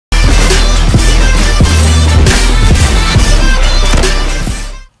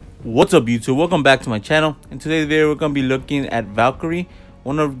What's up, YouTube? Welcome back to my channel. In today's video, we're going to be looking at Valkyrie,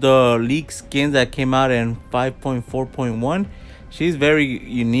 one of the leaked skins that came out in 5.4.1. She's very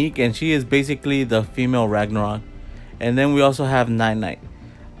unique, and she is basically the female Ragnarok. And then we also have Night.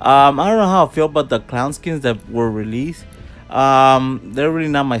 I don't know how I feel about the clown skins that were released. They're really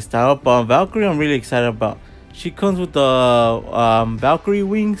not my style, but Valkyrie I'm really excited about. She comes with the Valkyrie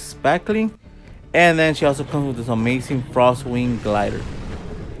wings backling, and then she also comes with this amazing frost wing glider.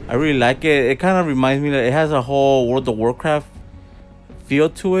 I really like it. It kind of reminds me that it has a whole World of Warcraft feel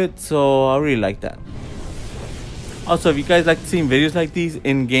to it, so I really like that. Also, if you guys like seeing videos like these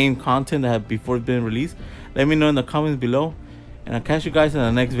in-game content that have before been released, let me know in the comments below, and I'll catch you guys in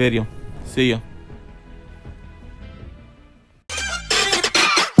the next video. See ya.